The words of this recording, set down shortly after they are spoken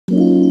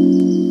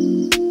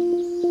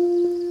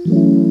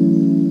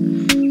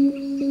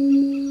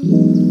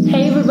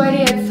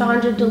Patty at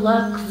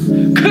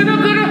Sonjdradeluxe. Can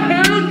I get a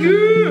hell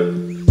yeah?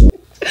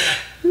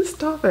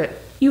 Stop it.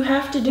 You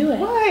have to do it.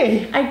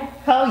 Why?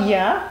 Hell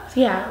yeah?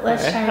 Yeah,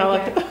 let's try it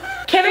again.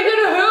 Can I get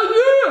a hell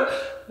yeah?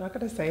 I'm not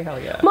gonna say hell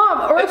yeah.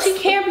 Mom, or she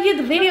can't be in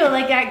the video.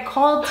 Like I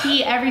call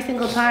T every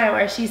single time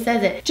where she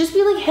says it. Just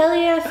be like hell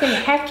yeah, say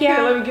heck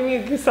yeah. Okay, let me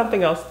give me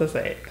something else to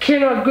say.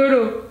 Can I get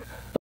a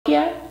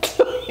yeah?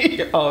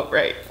 Oh,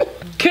 right.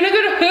 Can I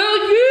get a hell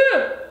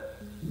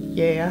yeah?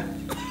 Yeah.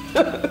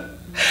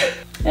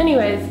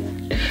 Anyways,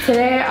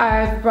 today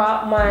I've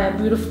brought my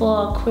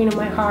beautiful queen of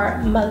my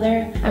heart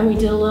mother, and we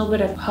did a little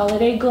bit of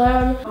holiday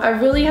glam. I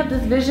really had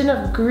this vision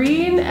of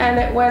green, and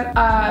it went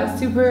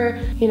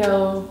super, you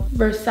know,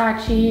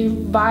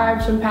 Versace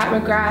vibes from Pat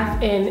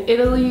McGrath in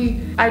Italy.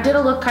 I did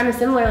a look kind of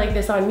similar like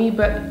this on me,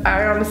 but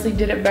I honestly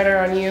did it better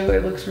on you.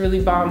 It looks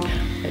really bomb.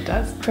 It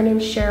does. Her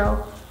name's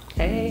Cheryl.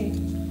 Hey.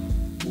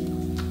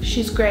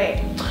 She's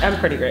great. I'm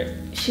pretty great.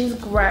 She's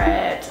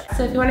great.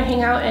 So if you want to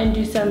hang out and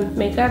do some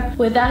makeup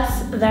with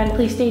us, then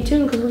please stay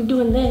tuned because we're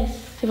doing this.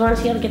 If you want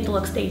to see how to get the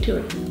look, stay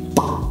tuned.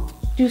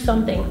 Do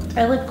something.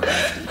 I look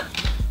crusty.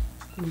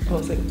 I'm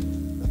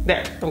posing.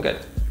 There, I'm good.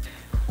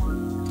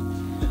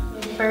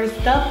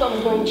 First up,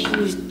 I'm going to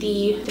use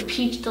the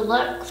Peach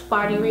Deluxe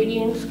Body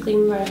Radiance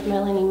Clean by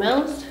Melanie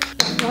Mills.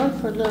 This one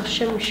for a little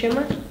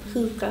shimmer.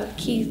 Who's got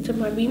keys to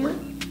my beamer?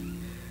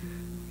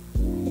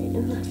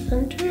 In the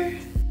center.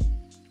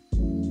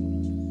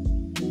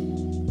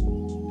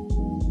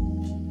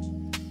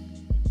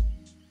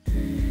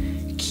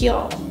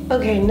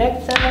 Okay,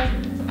 next up,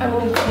 I'm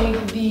going to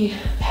take the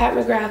Pat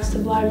McGrath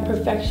Sublime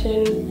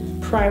Perfection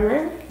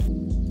Primer.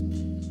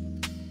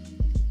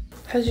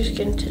 How's your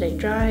skin today?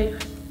 Dry?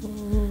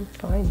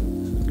 Fine.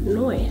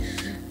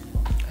 Nice.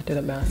 I did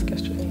a mask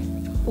yesterday.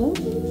 Ooh,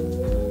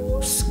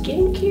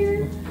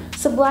 skincare.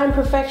 Sublime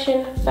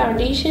Perfection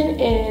Foundation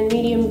in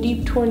Medium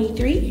Deep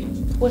 23.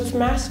 What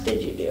mask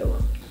did you do?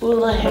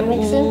 Lula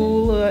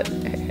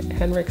Henriksen?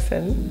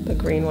 Henriksen, the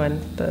green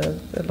one.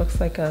 It looks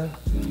like a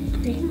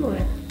green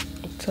one.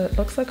 So it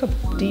looks like a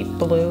deep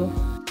blue.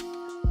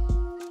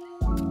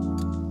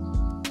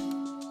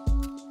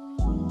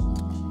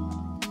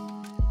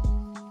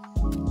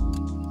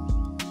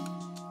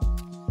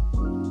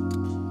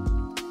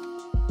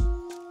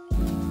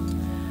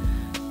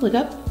 Look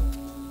up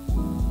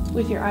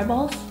with your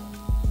eyeballs.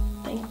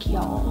 Thank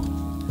y'all.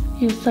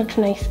 You have such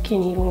nice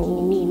skin, you don't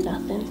even need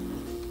nothing.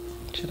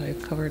 Should I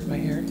have covered my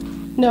hair?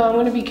 No, I'm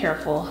gonna be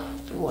careful.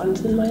 For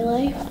once in my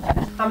life,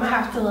 I'm gonna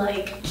have to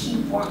like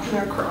keep walking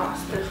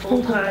across this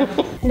whole time.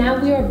 Now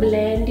we are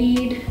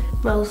blended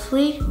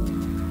mostly.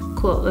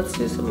 Cool, let's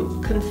do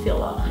some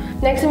concealer.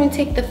 Next I'm gonna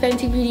take the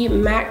Fenty Beauty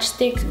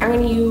matchstix. I'm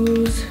gonna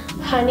use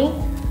honey,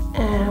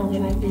 and I'm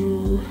gonna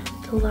do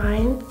the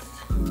lines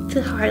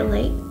to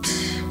highlight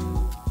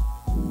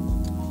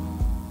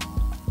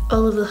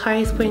all of the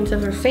highest points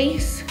of her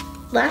face.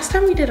 Last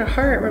time we did a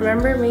heart,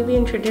 remember? Maybe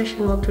in tradition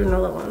we'll do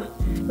another one.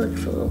 It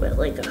looks a little bit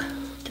like a,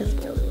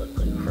 doesn't really look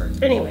like a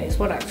heart. Anyways,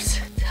 whatever.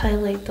 To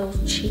highlight those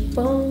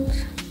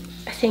cheekbones.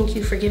 I thank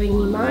you for giving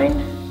me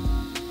mine.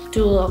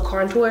 Do a little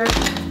contour.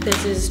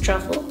 This is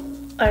truffle.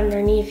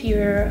 Underneath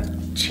your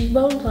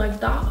cheekbones like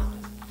that.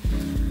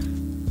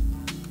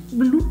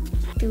 Bloop.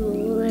 Do a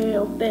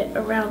little bit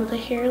around the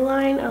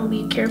hairline. I'll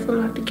be careful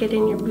not to get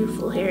in your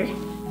beautiful hair.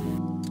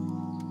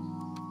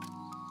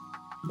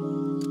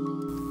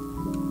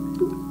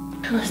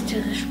 Let's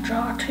do this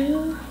jaw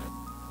too.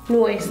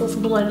 Nice, let's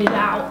blend it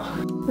out.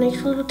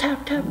 Nice little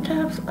tap,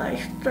 taps.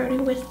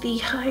 Starting with the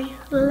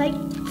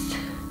highlights.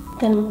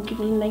 Then we'll give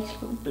it a nice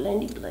little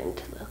blend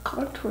to the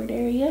contoured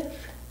areas.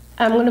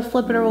 I'm gonna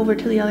flip it over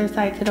to the other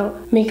side so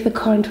don't make the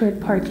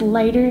contoured parts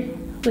lighter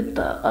with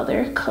the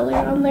other color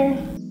on there.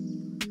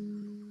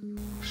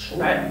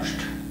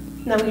 Snatched.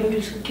 Now we're gonna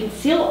do some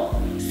concealer.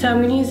 So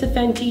I'm gonna use the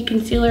Fenty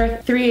Concealer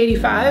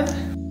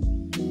 385.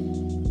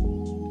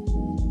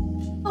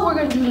 We're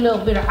gonna do a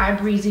little bit of eye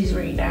breezies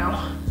right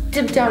now.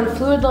 Dip down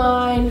fluid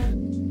line.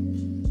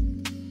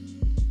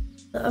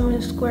 I'm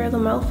gonna square the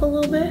mouth a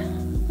little bit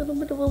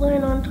of a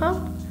line on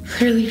top. It's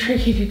really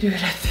tricky to do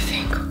it at this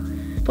angle.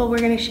 But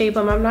we're gonna shape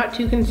them. I'm not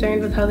too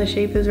concerned with how the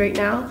shape is right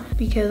now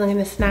because I'm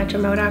gonna snatch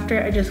them out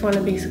after. I just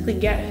wanna basically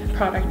get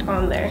product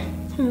on there.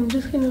 And I'm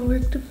just gonna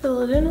work to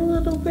fill it in a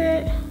little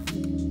bit.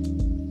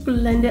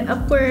 Blend it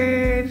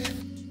upwards.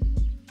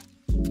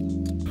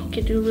 You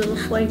can do little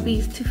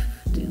swipies to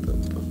do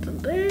the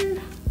there.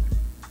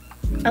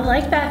 I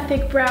like that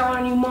thick brow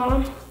on you,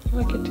 Mom. I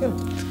like it too.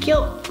 It's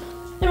cute.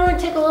 Then we're gonna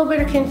take a little bit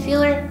of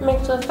concealer,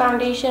 mix with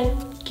foundation,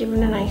 give it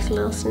a nice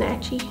little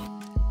snatchy.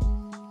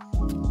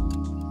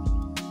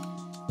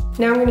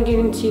 Now I'm gonna get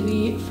into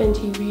the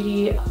Fenty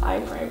Beauty eye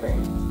primer.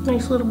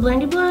 Nice little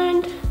blendy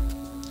blend.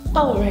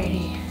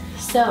 Alrighty.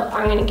 So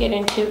I'm gonna get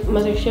into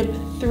Mothership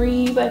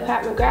 3 by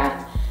Pat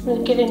McGrath. I'm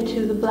gonna get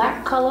into the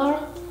black color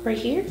right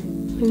here.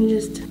 And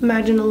just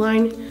imagine a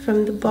line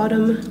from the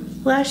bottom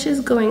lashes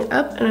going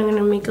up, and I'm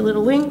gonna make a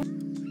little wing.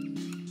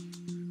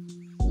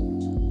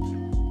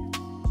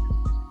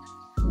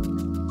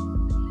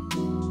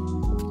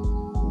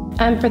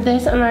 And for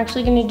this, I'm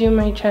actually gonna do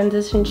my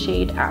transition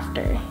shade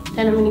after.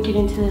 Then I'm gonna get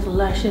into this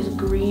luscious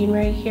green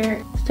right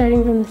here,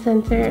 starting from the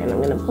center, and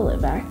I'm gonna pull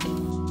it back.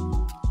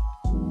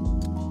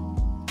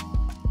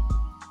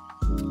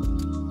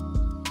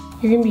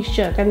 You're gonna be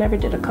shook. I never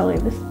did a color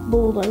this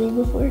bold on you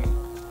before.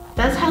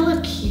 That's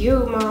hella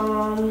cute,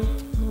 Mom.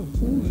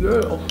 Ooh,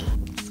 yeah.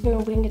 Just gonna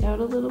wing it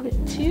out a little bit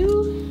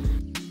too.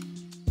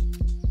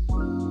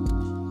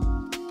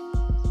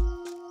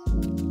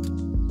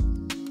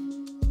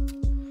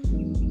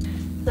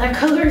 That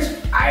color's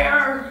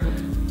fire!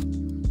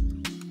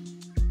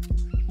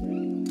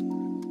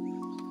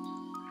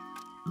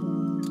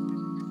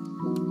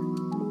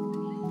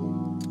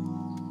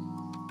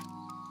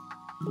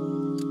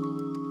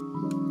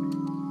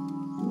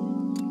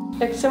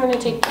 Next, I'm going to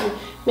take the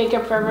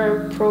Makeup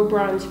Forever Pro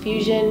Bronze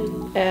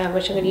Fusion,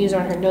 which I'm going to use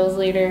on her nose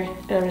later,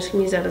 and I'm just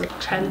going to use that as a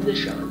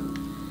transition,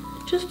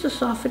 just to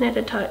soften it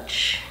a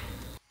touch.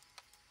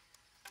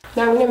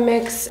 Now I'm going to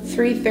mix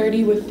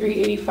 330 with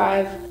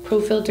 385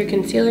 Pro Filter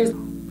Concealers.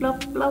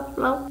 Blop, blop,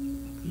 blop,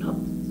 blop,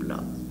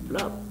 blop,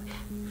 blop,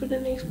 for the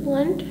nice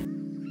blend.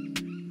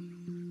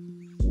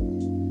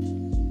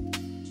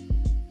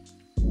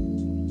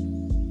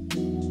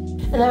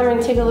 And then I'm going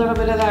to take a little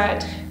bit of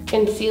that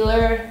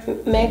concealer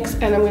mix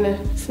and I'm gonna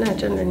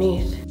snatch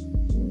underneath.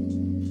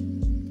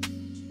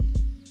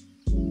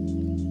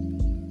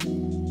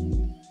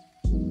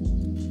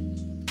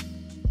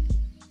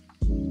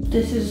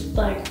 This is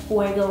like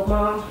fuego,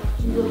 Mom.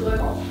 You look like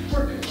a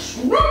freaking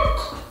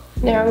smoke.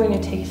 Now I'm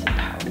gonna take some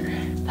powder.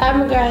 That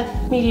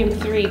McGrath medium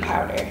 3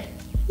 powder.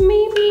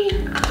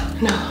 Maybe.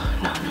 No.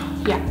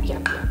 Yeah.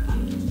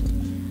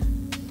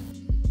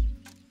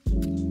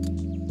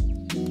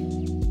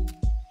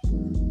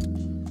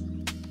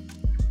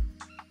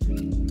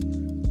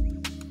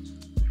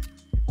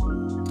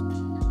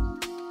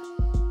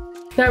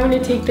 Now I'm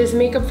going to take this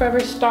Makeup Forever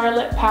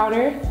Starlit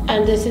powder,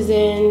 and this is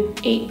in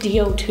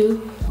 8DO2,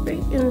 right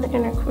in the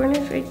inner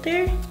corners right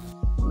there.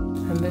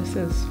 And this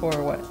is for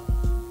what?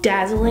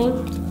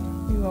 Dazzling.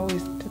 You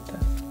always did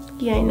this.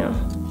 Yeah, I know.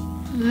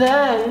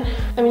 Then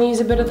I'm going to use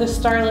a bit of the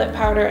Starlit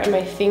powder on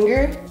my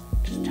finger.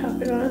 Just tap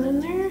it on in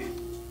there. A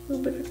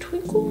little bit of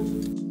twinkle.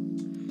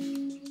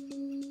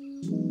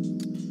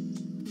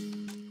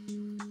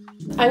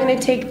 I'm going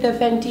to take the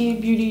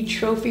Fenty Beauty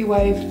Trophy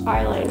Wife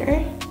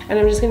eyeliner. And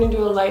I'm just gonna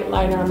do a light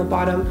liner on the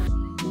bottom.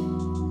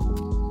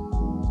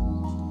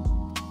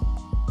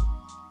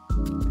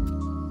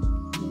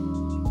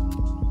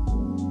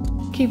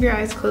 Keep your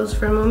eyes closed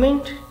for a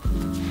moment.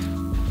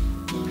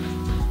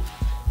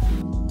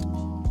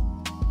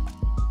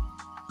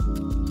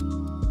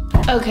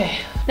 Okay,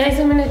 next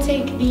I'm gonna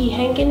take the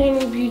Hank &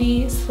 Henry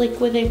Beauty Slick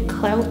With It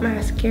Clout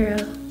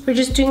Mascara. We're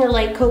just doing a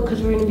light coat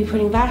because we're gonna be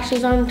putting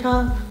lashes on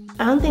top.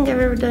 I don't think I've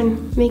ever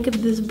done makeup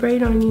this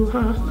bright on you,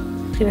 huh?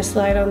 Gonna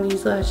slide on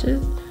these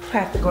lashes. I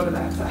have to go to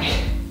that side.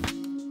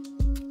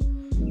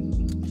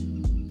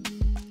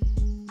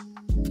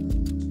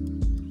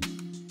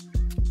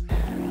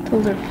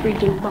 Those are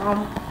freaking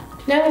bomb.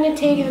 Now I'm gonna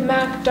take the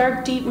MAC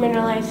Dark Deep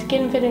Mineralized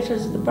Skin Finish.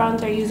 This is the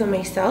bronzer I use on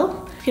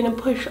myself. Just gonna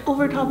push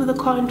over top of the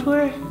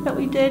contour that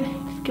we did.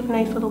 Just give a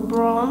nice little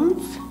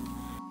bronze.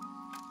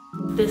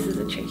 This is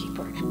a tricky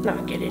part.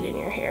 Not get it in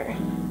your hair.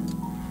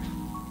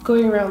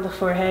 Going around the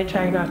forehead,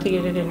 trying not to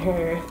get it in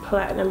her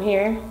platinum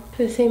hair.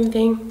 The same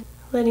thing,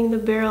 letting the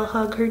barrel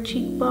hug her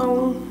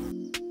cheekbone.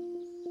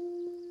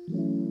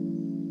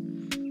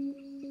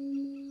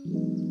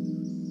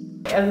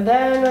 And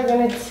then we're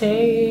gonna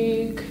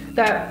take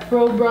that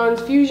Pro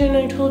Bronze Fusion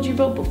I told you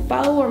about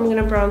before. I'm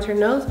gonna bronze her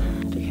nose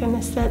to kind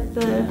of set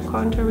the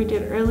contour we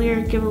did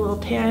earlier, give a little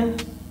tan.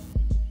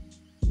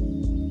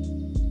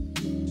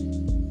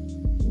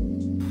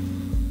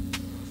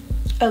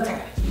 Okay.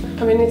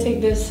 I'm gonna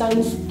take this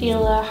Sun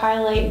Stila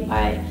highlight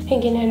by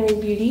Hank & Henry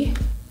Beauty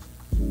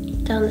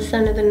down the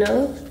center of the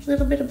nose, a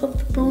little bit above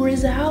the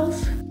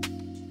bristles.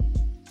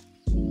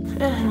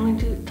 And I'm gonna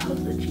do the top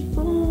of the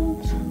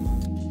cheekbones.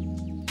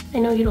 I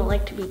know you don't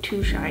like to be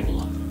too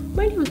shiny.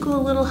 Might even go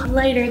a little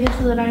lighter. This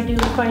is what I do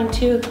fine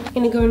too. I'm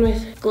gonna go in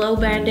with Glow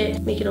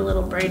Bandit, make it a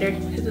little brighter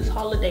because it's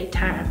holiday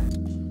time.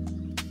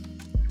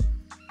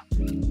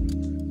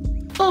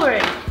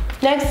 Alright,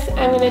 next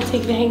I'm gonna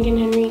take the Hank &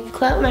 Henry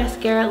Clout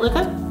Mascara. Look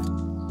up.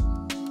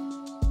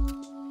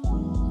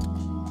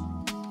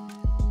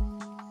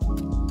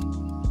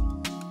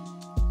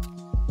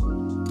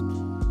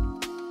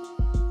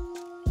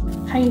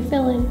 How you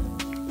feeling?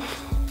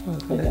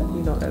 You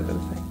know what I was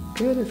gonna say.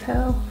 Good as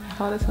hell,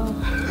 hot as hell.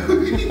 So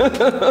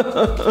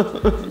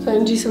I'm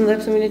gonna do some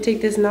lips. I'm gonna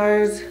take this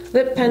NARS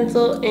lip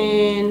pencil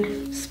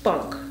in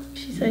Spunk.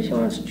 She said she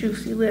wants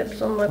juicy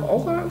lips. I'm like,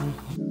 okay.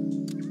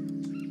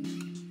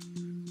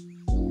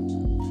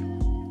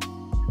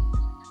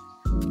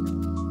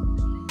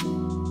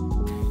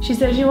 She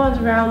said she wants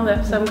round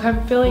lips, so I'm kind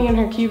of filling in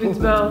her cupid's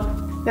bow.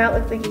 Now it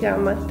looks like you got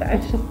a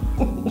mustache.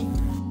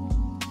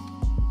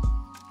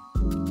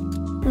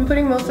 I'm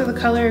putting most of the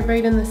color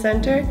right in the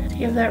center to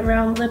give that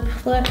round lip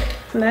flip.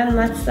 And then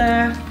let's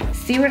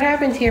see what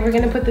happens here. We're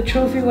gonna put the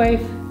Trophy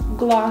Wife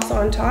gloss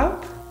on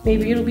top.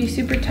 Maybe it'll be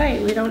super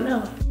tight, we don't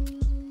know.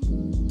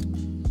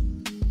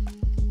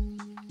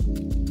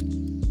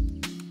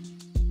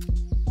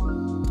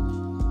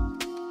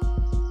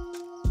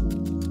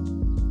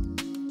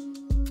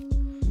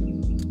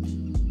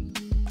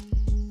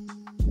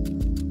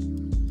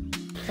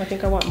 I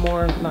think I want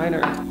more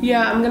liner.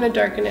 Yeah, I'm gonna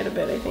darken it a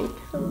bit, I think.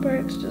 Some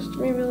parts just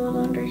maybe a little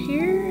under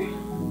here.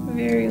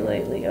 Very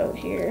lightly out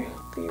here.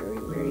 Very,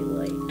 very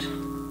light.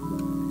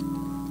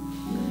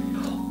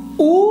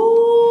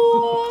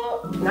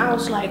 Ooh! Now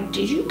it's like,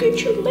 did you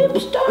get your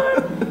lips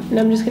done? And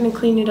I'm just gonna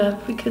clean it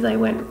up because I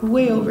went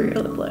way over your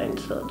lip line,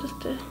 so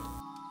just to...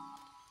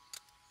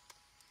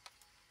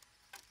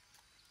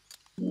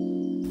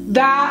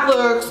 That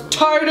looks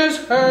tight as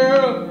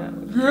hell!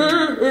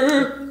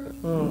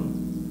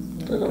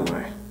 A little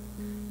more.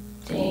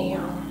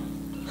 Damn.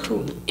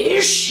 Who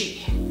is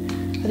she?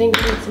 I think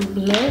I need some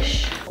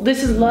blush.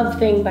 This is Love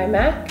Thing by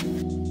MAC.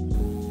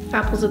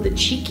 Apples of the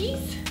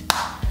Cheekies.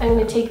 I'm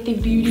gonna take the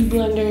Beauty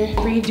Blender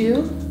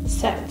Redo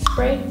Set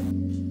Spray.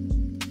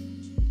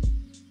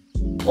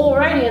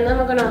 Alrighty, and then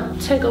we're gonna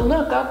take a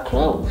look up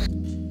close.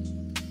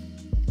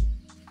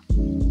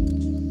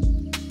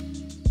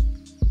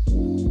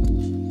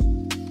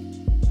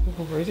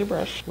 Where's your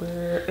brush?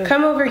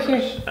 Come over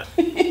here.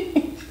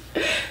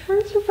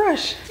 Where's your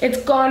brush?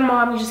 It's gone,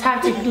 Mom. You just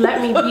have to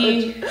let me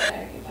be.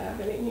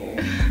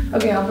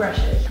 Okay, I'll brush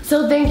it.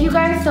 So thank you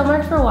guys so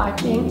much for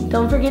watching.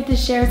 Don't forget to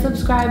share,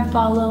 subscribe,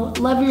 follow.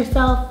 Love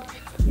yourself.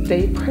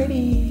 Stay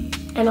pretty.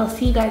 And I'll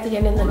see you guys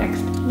again in the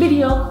next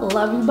video.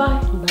 Love you, bye.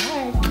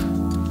 Bye.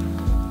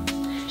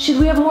 Should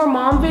we have more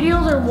mom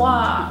videos or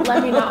what?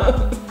 Let me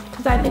know.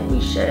 Because I think we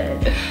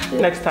should.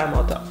 Next time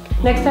I'll talk.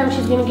 Next time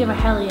she's gonna give a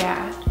hell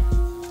yeah.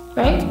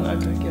 Right? I'm not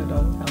gonna give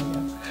no hell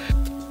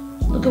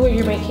yeah. Look at what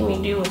you're making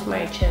me do with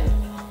my chin.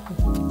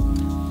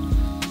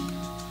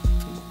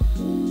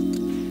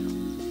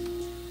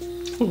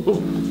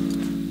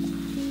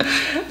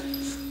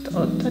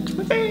 Don't touch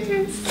my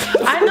face.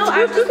 I know,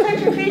 I just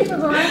touched your face with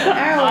my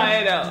arrow.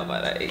 I know,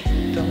 but I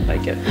don't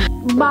like it.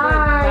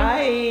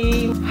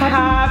 Bye. Bye.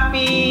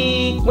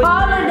 Happy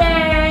Holidays.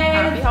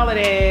 Happy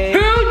holidays.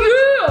 Hell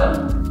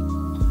yeah.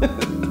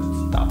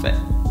 Stop it.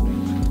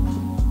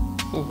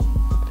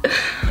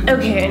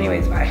 Okay,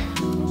 anyways, bye.